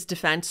murder. His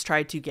defense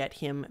tried to get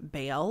him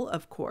bail,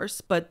 of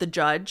course, but the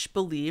judge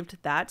believed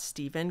that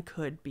Stephen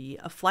could be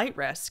a flight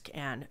risk,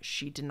 and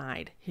she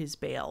denied his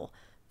bail.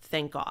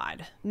 Thank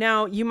God.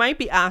 Now, you might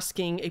be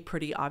asking a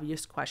pretty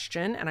obvious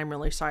question, and I'm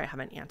really sorry I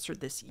haven't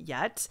answered this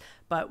yet,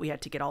 but we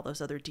had to get all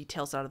those other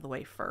details out of the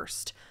way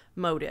first.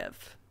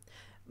 Motive.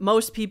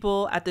 Most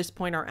people at this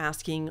point are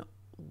asking,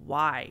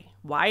 why?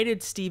 Why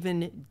did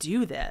Stephen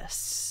do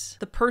this?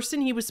 The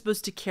person he was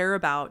supposed to care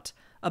about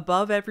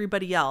above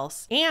everybody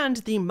else, and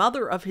the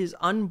mother of his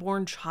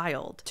unborn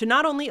child, to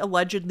not only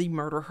allegedly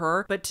murder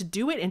her, but to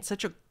do it in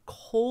such a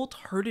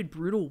cold-hearted,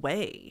 brutal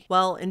way.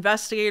 Well,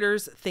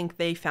 investigators think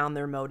they found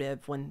their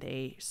motive when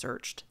they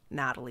searched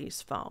Natalie's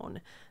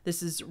phone.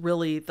 This is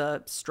really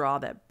the straw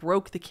that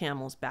broke the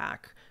camel's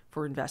back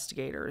for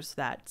investigators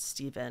that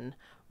Stephen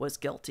was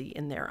guilty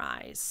in their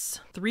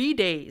eyes. 3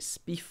 days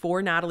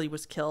before Natalie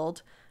was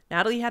killed,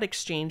 Natalie had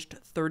exchanged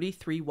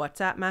 33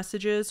 WhatsApp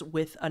messages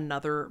with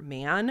another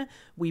man.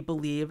 We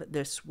believe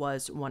this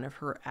was one of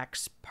her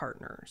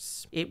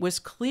ex-partners. It was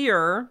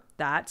clear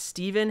that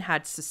Stephen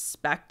had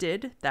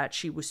suspected that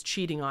she was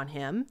cheating on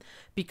him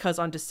because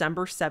on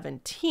December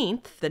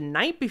 17th, the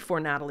night before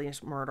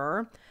Natalie's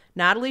murder,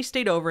 Natalie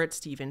stayed over at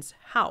Stephen's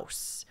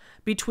house.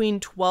 Between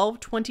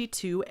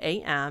 12:22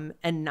 a.m.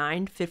 and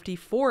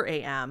 9:54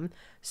 a.m.,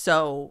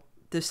 so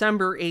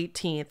December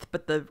 18th,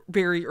 but the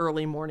very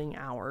early morning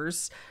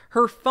hours,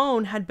 her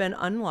phone had been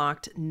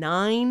unlocked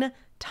 9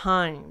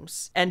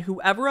 times. And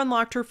whoever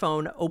unlocked her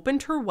phone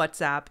opened her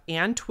WhatsApp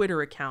and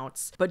Twitter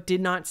accounts, but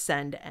did not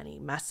send any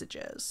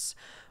messages.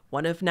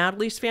 One of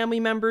Natalie's family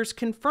members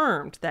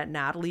confirmed that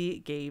Natalie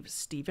gave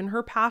Stephen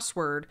her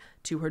password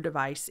to her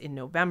device in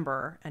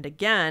November. And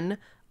again,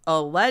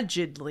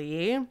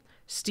 allegedly,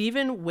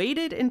 Stephen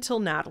waited until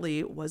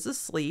Natalie was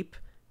asleep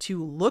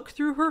to look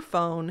through her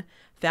phone,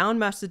 found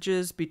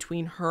messages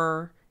between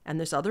her and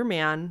this other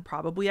man,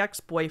 probably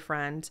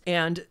ex-boyfriend,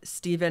 and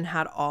Stephen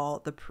had all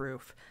the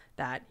proof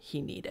that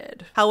he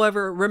needed.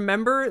 However,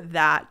 remember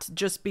that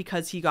just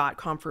because he got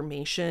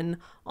confirmation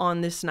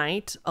on this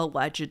night,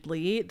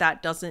 allegedly,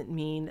 that doesn't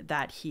mean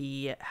that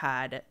he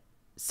had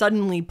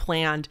suddenly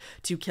planned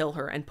to kill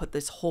her and put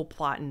this whole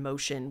plot in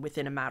motion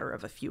within a matter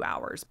of a few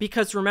hours.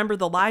 Because remember,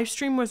 the live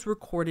stream was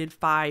recorded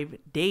 5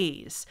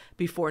 days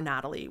before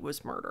Natalie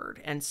was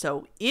murdered. And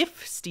so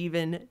if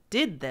Stephen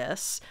did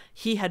this,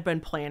 he had been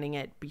planning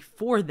it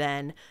before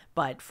then,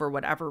 but for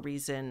whatever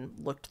reason,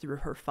 looked through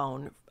her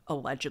phone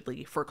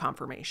allegedly for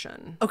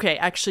confirmation. Okay,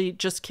 actually,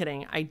 just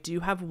kidding. I do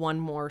have one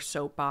more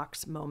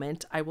soapbox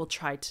moment. I will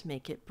try to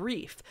make it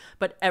brief.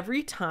 But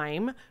every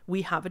time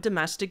we have a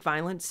domestic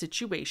violence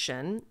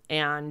situation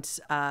and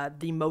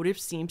the motive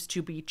seems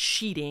to be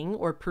cheating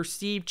or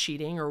perceived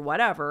cheating or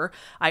whatever,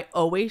 I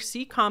always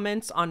see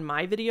comments on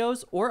my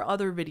videos or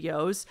other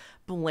videos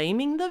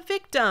blaming the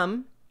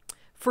victim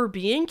for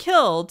being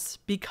killed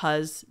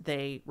because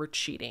they were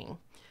cheating.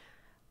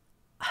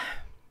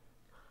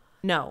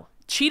 No.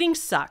 Cheating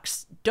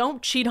sucks.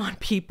 Don't cheat on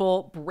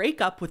people. Break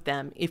up with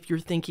them if you're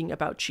thinking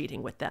about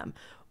cheating with them.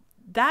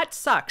 That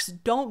sucks.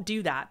 Don't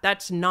do that.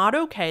 That's not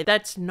okay.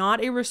 That's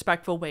not a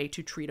respectful way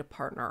to treat a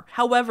partner.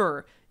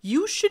 However,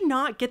 you should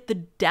not get the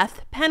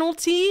death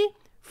penalty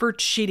for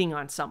cheating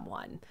on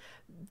someone.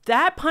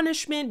 That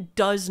punishment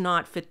does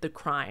not fit the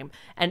crime.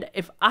 And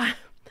if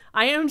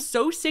I am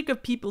so sick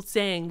of people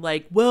saying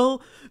like,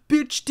 well,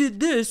 bitch did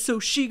this, so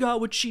she got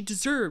what she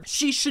deserved.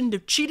 She shouldn't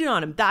have cheated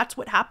on him. That's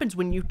what happens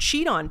when you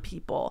cheat on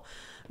people.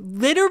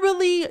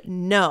 Literally,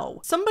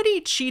 no.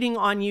 Somebody cheating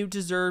on you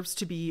deserves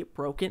to be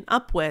broken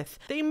up with.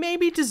 They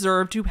maybe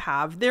deserve to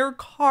have their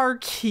car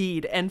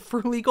keyed, and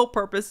for legal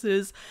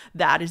purposes,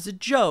 that is a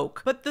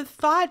joke. But the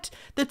thought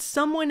that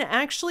someone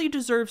actually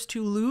deserves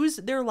to lose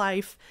their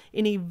life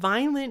in a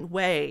violent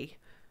way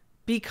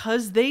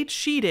because they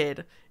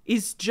cheated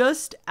is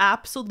just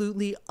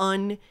absolutely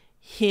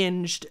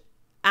unhinged,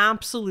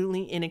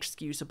 absolutely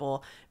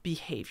inexcusable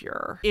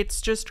behavior.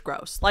 It's just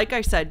gross. Like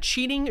I said,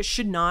 cheating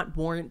should not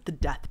warrant the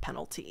death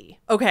penalty.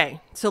 Okay,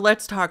 so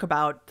let's talk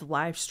about the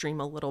live stream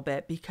a little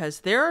bit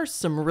because there are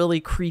some really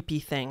creepy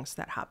things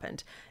that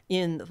happened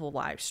in the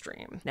live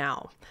stream.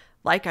 Now,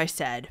 like I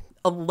said,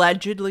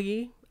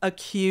 allegedly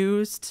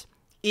accused,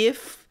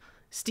 if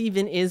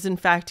Stephen is in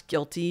fact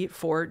guilty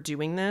for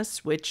doing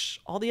this, which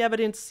all the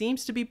evidence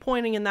seems to be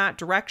pointing in that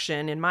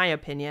direction, in my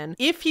opinion.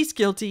 If he's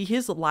guilty,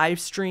 his live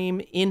stream,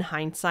 in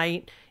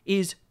hindsight,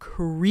 is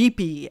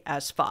creepy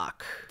as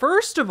fuck.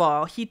 First of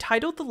all, he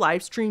titled the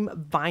live stream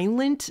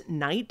Violent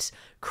Night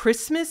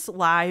Christmas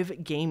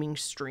Live Gaming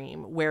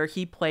Stream, where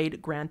he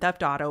played Grand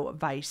Theft Auto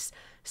Vice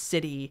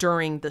City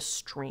during the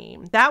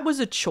stream. That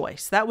was a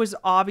choice. That was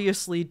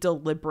obviously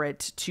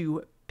deliberate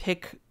to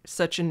pick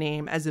such a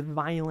name as a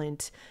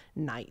Violent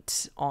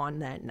Night on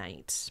that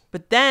night.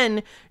 But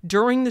then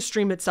during the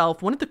stream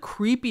itself, one of the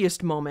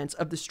creepiest moments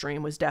of the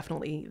stream was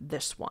definitely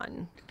this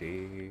one.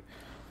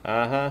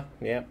 Yeah,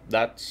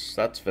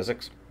 that's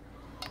physics.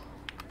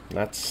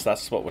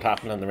 That's what would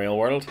happen in the real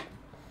world.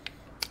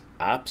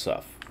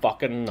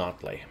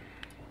 Abso-fucking-nately.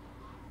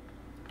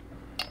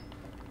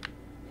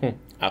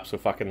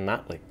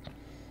 Abso-fucking-natly.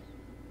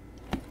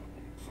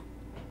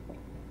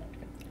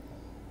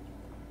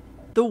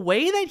 The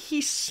way that he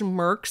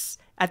smirks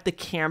at the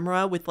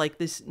camera with like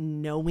this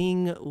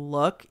knowing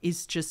look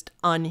is just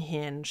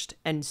unhinged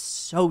and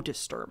so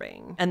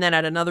disturbing. And then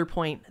at another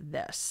point,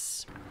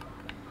 this.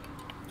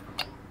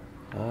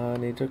 I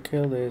need to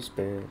kill this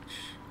bitch.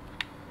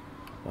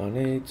 I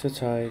need to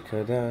take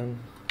her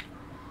down.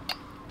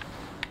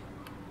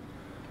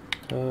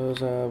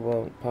 'Cause I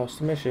won't pass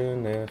the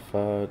mission if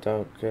I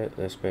don't get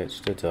this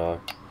bitch to die.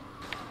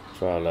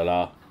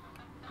 Tra-la-la.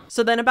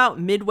 So then about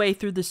midway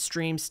through the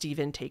stream,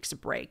 Stephen takes a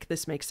break.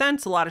 This makes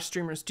sense. A lot of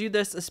streamers do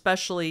this,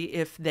 especially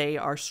if they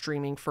are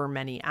streaming for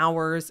many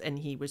hours, and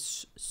he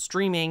was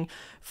streaming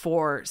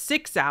for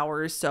 6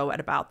 hours. So at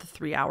about the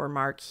 3-hour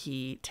mark,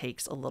 he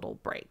takes a little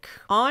break.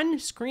 On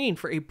screen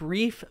for a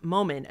brief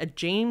moment, a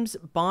James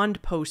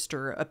Bond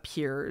poster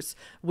appears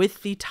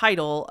with the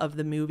title of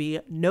the movie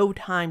No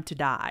Time to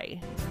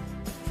Die.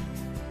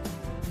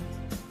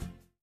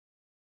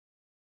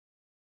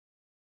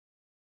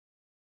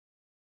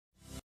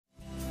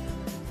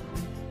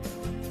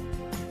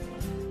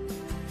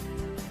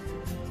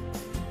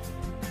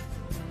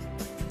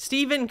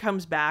 Stephen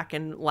comes back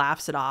and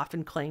laughs it off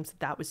and claims that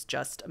that was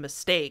just a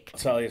mistake. I'll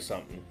tell you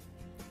something.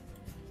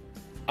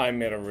 I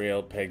made a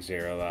real pig's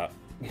ear of that.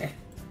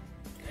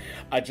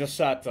 I just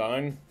sat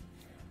down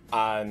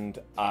and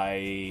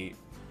I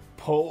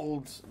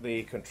pulled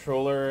the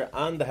controller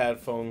and the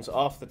headphones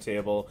off the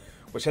table,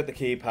 which hit the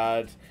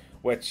keypad,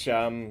 which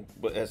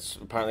it's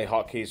apparently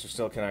hotkeys are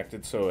still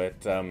connected, so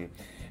it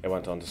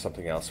went on to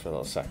something else for a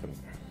little second.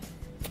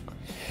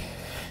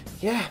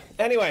 Yeah,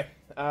 anyway,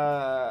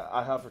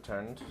 I have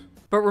returned.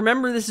 But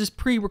remember, this is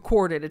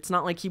pre-recorded. It's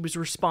not like he was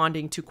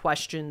responding to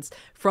questions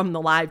from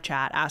the live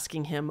chat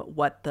asking him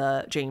what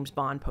the James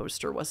Bond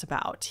poster was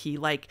about. He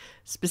like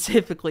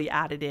specifically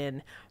added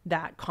in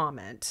that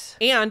comment.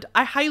 And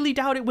I highly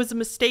doubt it was a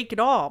mistake at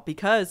all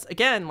because,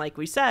 again, like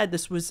we said,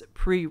 this was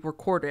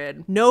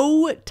pre-recorded.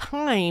 No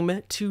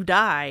time to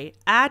die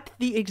at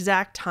the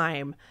exact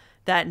time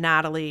that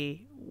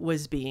Natalie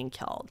was being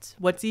killed.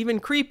 What's even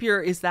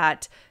creepier is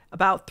that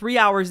about 3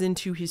 hours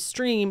into his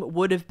stream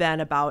would have been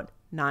about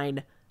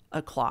 9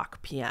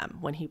 o'clock p.m.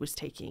 when he was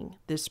taking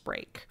this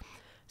break.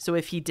 So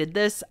if he did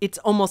this, it's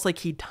almost like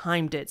he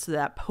timed it so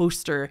that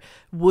poster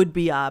would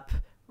be up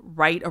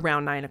right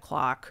around 9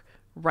 o'clock,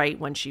 right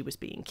when she was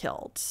being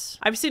killed.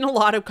 I've seen a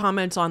lot of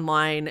comments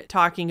online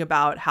talking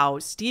about how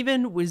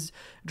Stephen was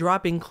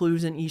dropping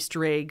clues and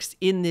Easter eggs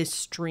in this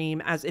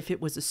stream as if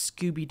it was a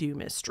Scooby-Doo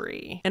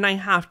mystery. And I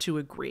have to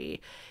agree.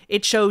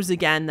 It shows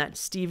again that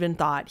Stephen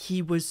thought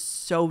he was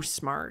so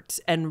smart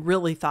and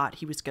really thought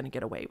he was going to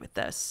get away with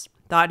this.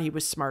 Thought he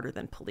was smarter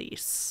than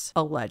police,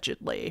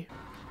 allegedly.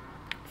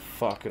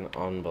 Fucking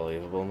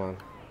unbelievable, man.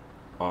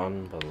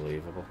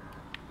 Unbelievable.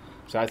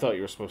 So I thought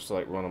you were supposed to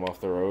like run him off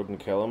the road and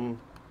kill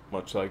him,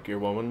 much like your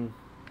woman.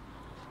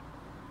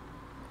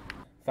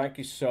 Thank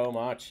you so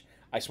much.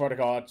 I swear to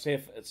God, see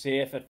if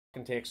it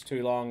fucking takes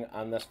too long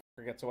and this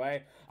fucker gets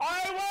away.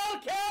 I will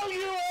kill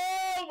you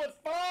all with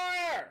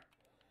fire!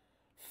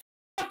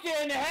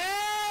 Fucking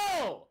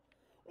hell!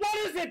 What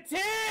does it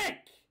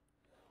take?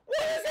 What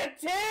does it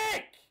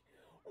take?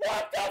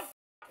 What the f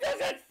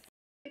does it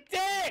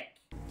take?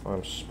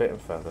 I'm spitting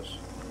feathers.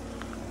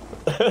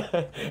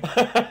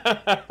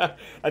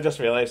 I just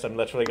realized I'm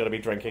literally going to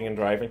be drinking and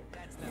driving.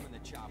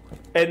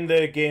 In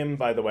the game,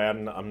 by the way,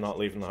 I'm not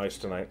leaving the house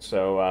tonight,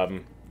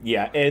 so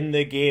yeah, in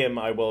the game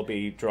I will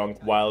be drunk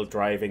while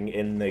driving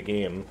in the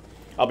game.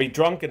 I'll be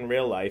drunk in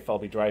real life, I'll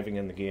be driving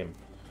in the game.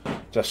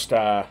 Just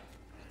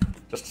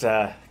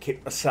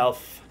keep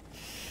myself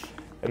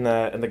in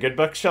the good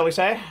books, shall we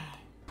say?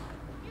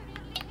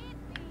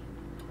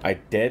 I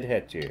did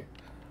hit you,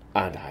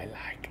 and I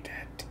liked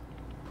it.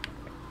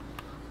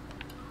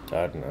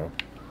 I don't know.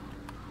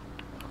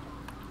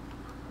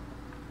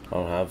 I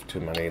don't have too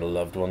many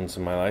loved ones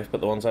in my life,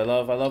 but the ones I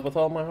love with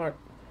all my heart.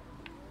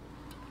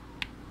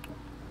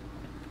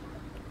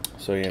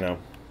 So, you know,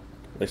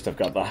 at least I've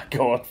got that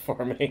going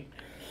for me.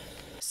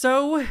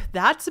 So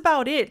that's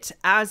about it.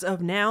 As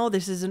of now,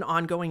 this is an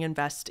ongoing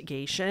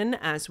investigation.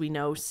 As we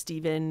know,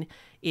 Stephen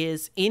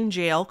is in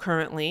jail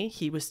currently.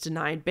 He was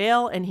denied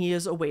bail and he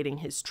is awaiting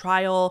his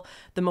trial.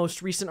 The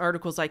most recent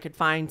articles I could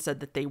find said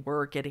that they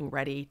were getting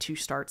ready to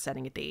start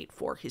setting a date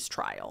for his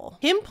trial.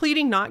 Him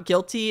pleading not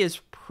guilty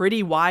is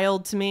pretty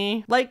wild to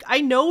me. Like,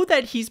 I know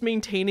that he's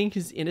maintaining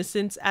his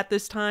innocence at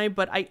this time,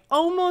 but I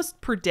almost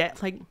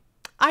predict, like,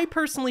 I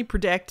personally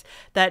predict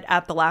that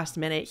at the last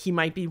minute, he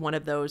might be one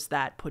of those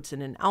that puts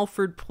in an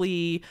Alford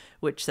plea,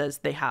 which says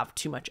they have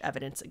too much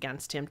evidence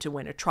against him to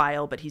win a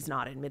trial, but he's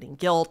not admitting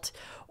guilt,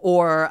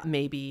 or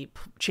maybe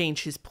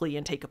change his plea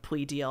and take a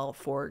plea deal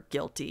for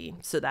guilty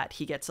so that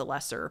he gets a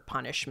lesser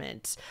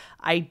punishment.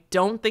 I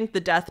don't think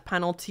the death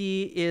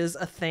penalty is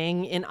a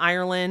thing in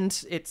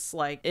Ireland. It's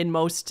like in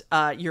most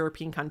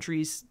European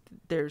countries,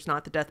 there's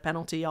not the death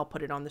penalty. I'll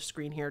put it on the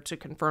screen here to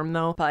confirm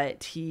though,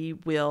 but he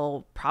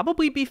will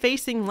probably be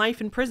facing life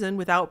in prison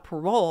without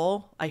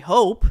parole. I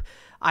hope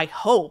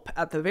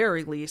at the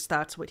very least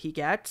that's what he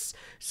gets.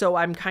 So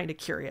I'm kind of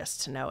curious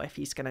to know if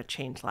he's going to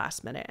change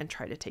last minute and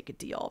try to take a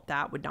deal.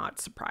 That would not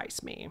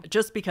surprise me,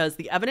 just because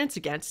the evidence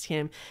against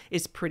him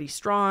is pretty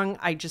strong.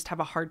 I just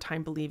have a hard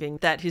time believing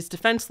that his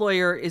defense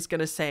lawyer is going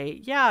to say,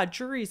 yeah,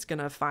 jury's going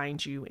to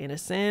find you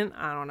innocent.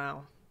 I don't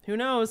know. Who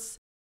knows?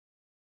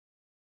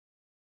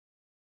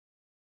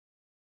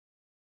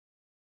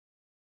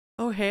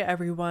 Oh, hey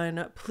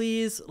everyone,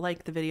 please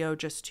like the video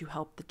just to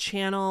help the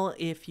channel.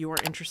 If you are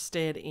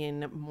interested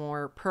in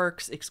more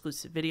perks,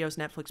 exclusive videos,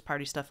 Netflix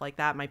party, stuff like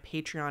that, my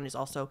Patreon is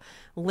also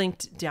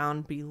linked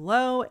down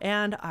below,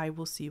 and I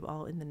will see you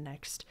all in the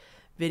next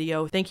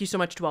video. Thank you so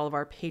much to all of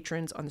our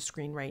patrons on the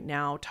screen right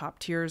now. Top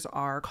tiers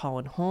are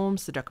Colin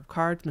Holmes, The Duck of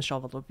Cards,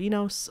 Michelle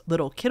Valdovinos,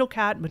 Little Kittle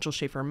Cat, Mitchell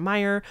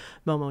Schaefer-Meyer,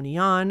 Momo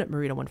Neon,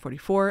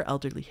 Marita144,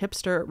 Elderly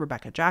Hipster,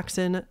 Rebecca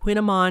Jackson,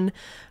 Quinamon,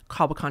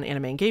 Cobblecon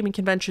Anime and Gaming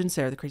Convention,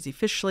 Sarah the Crazy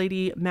Fish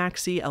Lady,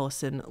 Maxie,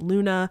 Ellison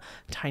Luna,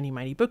 Tiny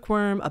Mighty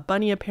Bookworm, A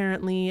Bunny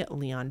Apparently,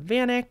 Leon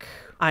Vanek,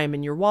 I Am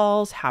in Your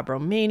Walls,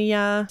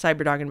 Habromania,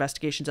 Cyberdog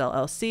Investigations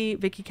LLC,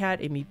 Vicky Cat,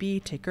 Amy B,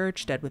 Take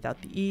Urge, Dead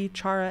Without the E,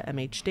 Chara,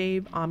 MH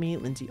Dave, Ami,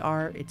 Lindsay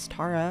R, It's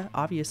Tara,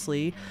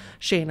 obviously,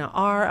 Shayna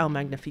R, El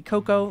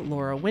Magnificoco,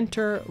 Laura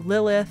Winter,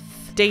 Lilith,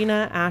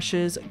 Dana,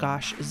 Ashes,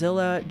 Gosh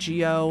Zilla,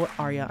 Geo,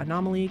 Arya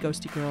Anomaly,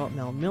 Ghosty Girl,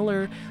 Mel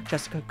Miller,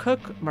 Jessica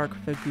Cook, Mark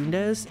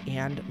Fagundes,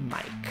 and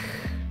Mike.